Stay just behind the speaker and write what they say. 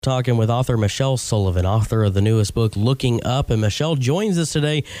Talking with author Michelle Sullivan, author of the newest book, Looking Up. And Michelle joins us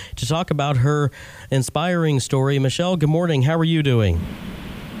today to talk about her inspiring story. Michelle, good morning. How are you doing?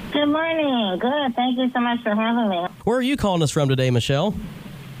 Good morning. Good. Thank you so much for having me. Where are you calling us from today, Michelle?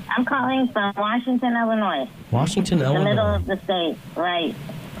 I'm calling from Washington, Illinois. Washington, Illinois. The middle of the state, right.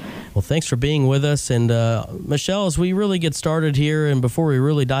 Well, thanks for being with us. And Michelle, as we really get started here and before we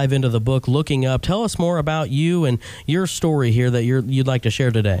really dive into the book, Looking Up, tell us more about you and your story here that you'd like to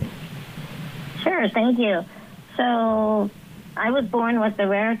share today. Sure, thank you. So I was born with a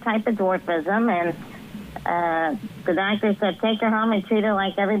rare type of dwarfism, and the doctor said, take her home and treat her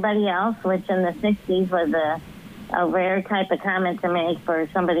like everybody else, which in the 60s was a rare type of comment to make for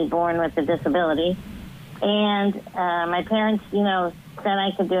somebody born with a disability. And my parents, said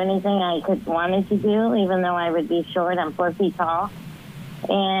I could do anything I wanted to do, even though I would be short. I'm 4 feet tall.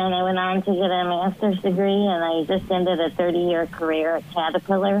 And I went on to get a master's degree, and I just ended a 30-year career at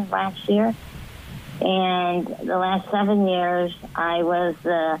Caterpillar last year. And the last 7 years, I was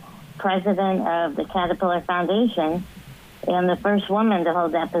the president of the Caterpillar Foundation and the first woman to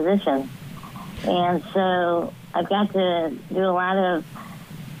hold that position. And so I've got to do a lot of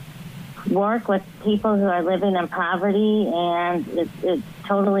work with people who are living in poverty, and it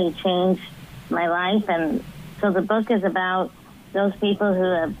totally changed my life. And so the book is about those people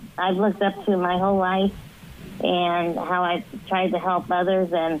who I've looked up to my whole life and how I tried to help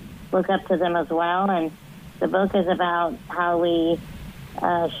others and look up to them as well. And the book is about how we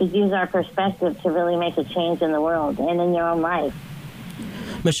should use our perspective to really make a change in the world and in your own life.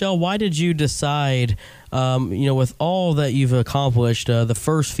 Michelle, why did you decide, with all that you've accomplished, the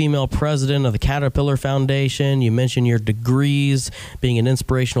first female president of the Caterpillar Foundation, you mentioned your degrees, being an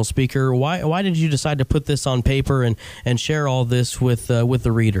inspirational speaker. Why did you decide to put this on paper and share all this with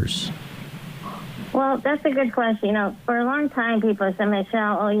the readers? Well, that's a good question. For a long time, people said,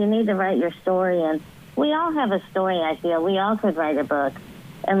 Michelle, you need to write your story. And we all have a story, I feel. We all could write a book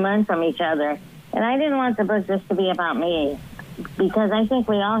and learn from each other. And I didn't want the book just to be about me, because I think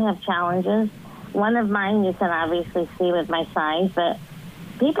we all have challenges. One of mine you can obviously see with my size, but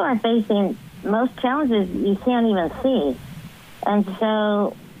people are facing most challenges you can't even see. And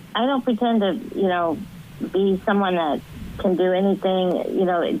so I don't pretend to, be someone that can do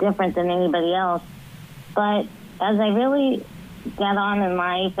anything, different than anybody else. But as I really got on in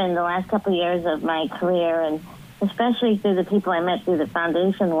life in the last couple of years of my career, and especially through the people I met through the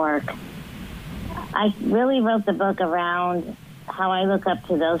foundation work, I really wrote the book around how I look up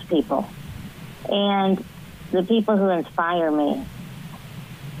to those people and the people who inspire me.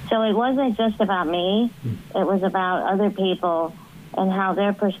 So it wasn't just about me. It was about other people and how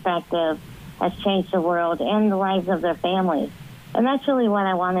their perspective has changed the world and the lives of their families. And that's really what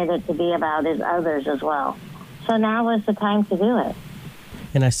I wanted it to be about, is others as well. So now was the time to do it.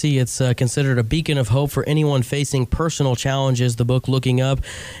 And I see it's considered a beacon of hope for anyone facing personal challenges, the book Looking Up,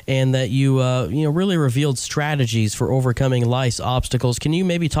 and that you really revealed strategies for overcoming life's obstacles. Can you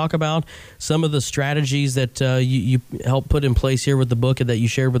maybe talk about some of the strategies that you helped put in place here with the book and that you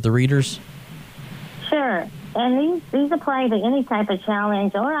shared with the readers? Sure. And these apply to any type of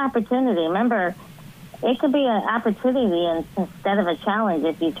challenge or opportunity. Remember, it could be an opportunity instead of a challenge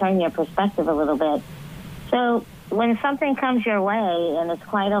if you turn your perspective a little bit. So when something comes your way and it's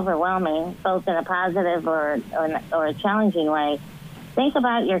quite overwhelming, both in a positive or a challenging way, think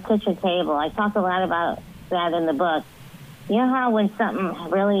about your kitchen table. I talk a lot about that in the book. You know how when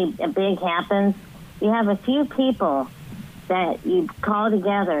something really big happens, you have a few people that you call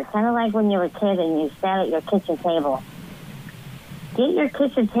together, kind of like when you were a kid and you sat at your kitchen table. Get your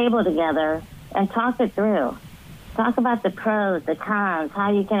kitchen table together and talk it through. Talk about the pros, the cons,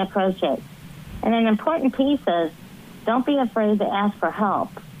 how you can approach it. And an important piece is, don't be afraid to ask for help,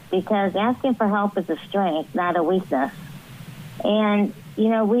 because asking for help is a strength, not a weakness. And,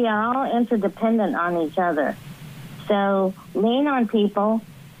 we are all interdependent on each other. So lean on people,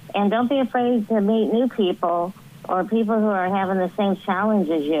 and don't be afraid to meet new people or people who are having the same challenge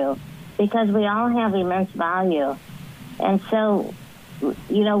as you, because we all have immense value. And so,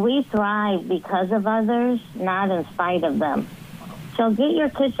 we thrive because of others, not in spite of them. So get your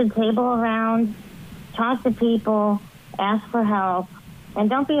kitchen table around, talk to people, ask for help, and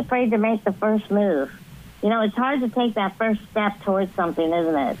don't be afraid to make the first move. It's hard to take that first step towards something,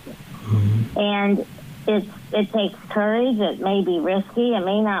 isn't it? Mm-hmm. And it takes courage. It may be risky. It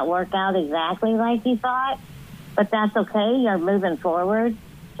may not work out exactly like you thought, but that's okay. You're moving forward.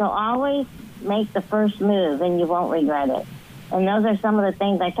 So always make the first move, and you won't regret it. And those are some of the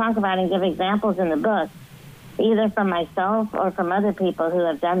things I talk about and give examples in the book, either from myself or from other people who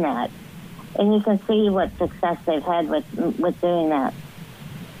have done that. And you can see what success they've had with doing that.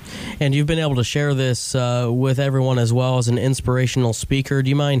 And you've been able to share this with everyone as well as an inspirational speaker. Do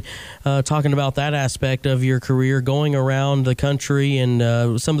you mind talking about that aspect of your career, going around the country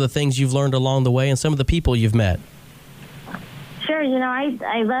and some of the things you've learned along the way and some of the people you've met? Sure.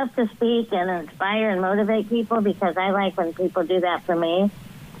 I love to speak and inspire and motivate people because I like when people do that for me.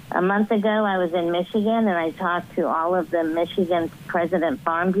 A month ago, I was in Michigan, and I talked to all of the Michigan President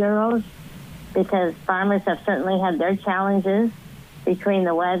Farm Bureaus because farmers have certainly had their challenges between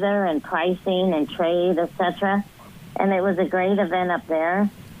the weather and pricing and trade, etc. And it was a great event up there.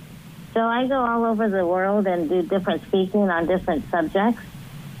 So I go all over the world and do different speaking on different subjects.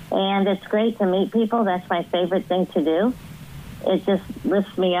 And it's great to meet people. That's my favorite thing to do. It just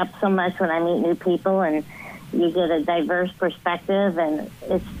lifts me up so much when I meet new people, and you get a diverse perspective, and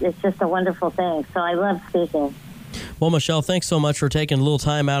it's just a wonderful thing. So I love speaking. Well, Michelle, thanks so much for taking a little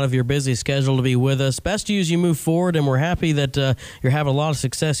time out of your busy schedule to be with us. Best to you as you move forward, and we're happy that you're having a lot of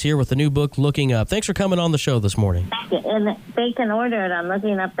success here with the new book, Looking Up. Thanks for coming on the show this morning. Thank you. And they can order it on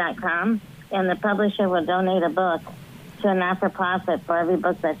lookingup.com, and the publisher will donate a book to a not-for-profit for every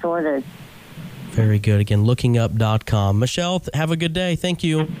book that's ordered. Very good. Again, lookingup.com. Michelle, have a good day. Thank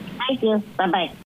you. Thank you. Bye-bye.